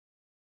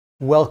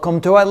Welcome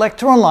to our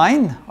lecture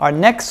online. Our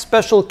next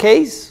special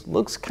case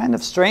looks kind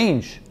of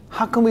strange.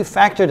 How can we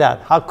factor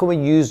that? How can we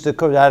use the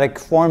quadratic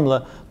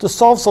formula to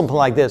solve something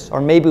like this?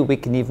 Or maybe we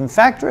can even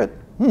factor it.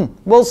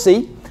 We'll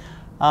see.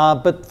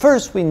 But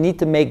first we need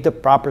to make the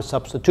proper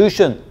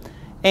substitution.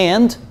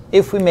 And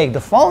if we make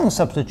the following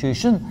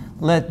substitution,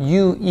 let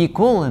u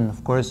equal, and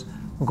of course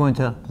we're going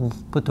to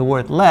put the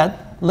word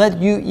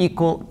let u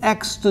equal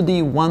x to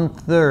the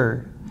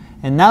 1/3.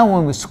 And now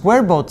when we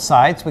square both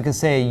sides, we can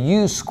say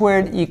u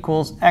squared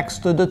equals x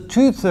to the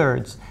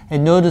 2/3.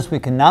 And notice we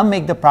can now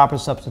make the proper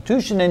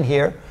substitution in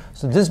here.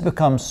 So this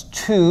becomes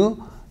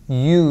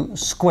 2u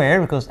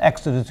squared, because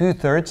x to the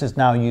 2/3 is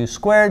now u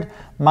squared,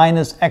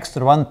 minus x to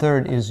the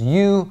 1/3 is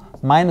u,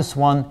 minus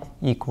 1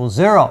 equals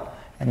 0.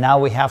 And now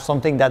we have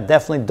something that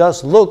definitely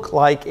does look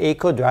like a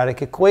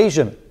quadratic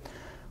equation.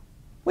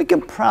 We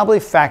can probably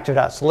factor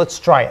that, so let's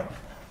try it.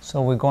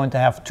 So we're going to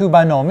have two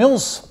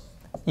binomials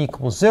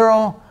equals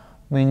 0.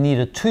 We need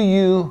a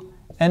 2u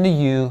and a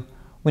u.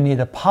 We need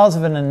a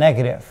positive and a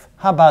negative.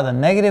 How about a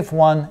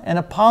 -1 and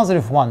a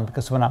 +1?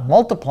 Because when I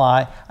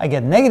multiply, I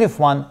get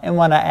 -1, and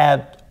when I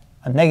add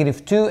a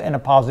 -2 and a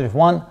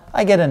 +1,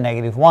 I get a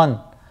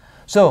 -1.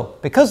 So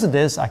because of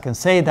this, I can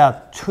say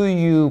that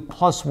 2u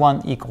plus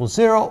 1 equals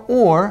 0,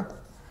 or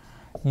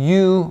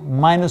u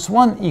minus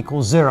 1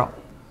 equals 0.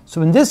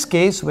 So in this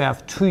case, we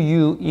have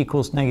 2u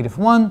equals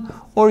 -1,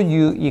 or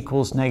u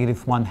equals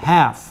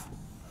 -1/2.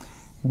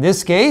 In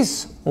this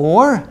case,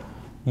 or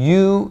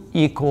u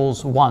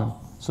equals 1.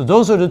 So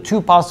those are the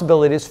two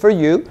possibilities for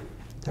u.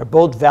 They're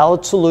both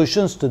valid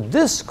solutions to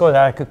this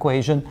quadratic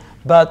equation,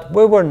 but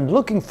we weren't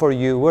looking for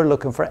u, we're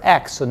looking for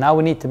x. So now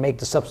we need to make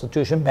the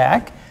substitution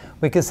back.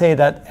 We can say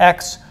that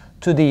x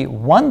to the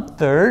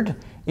 1/3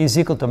 is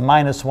equal to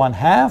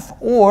 -1/2,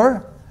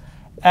 or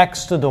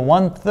x to the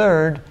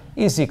 1/3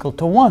 is equal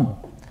to 1.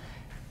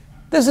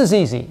 This is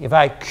easy. If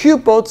I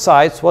cube both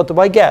sides, what do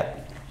I get?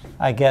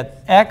 I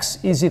get x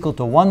is equal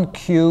to 1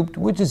 cubed,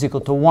 which is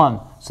equal to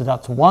 1. So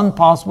that's one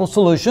possible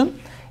solution.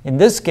 In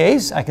this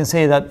case, I can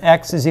say that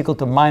x is equal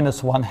to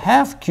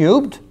 -1/2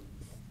 cubed.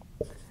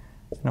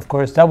 And of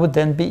course, that would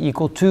then be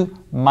equal to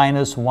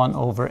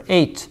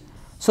 -1/8.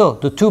 So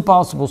the two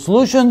possible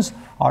solutions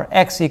are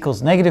x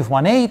equals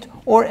 -1/8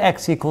 or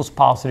x equals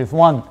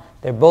 +1.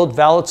 They're both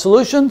valid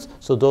solutions,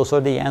 so those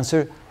are the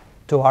answer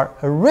to our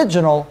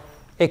original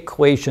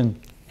equation.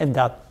 And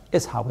that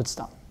is how it's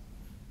done.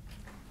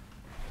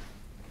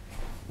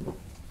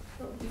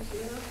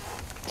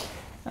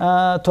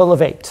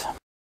 12/8.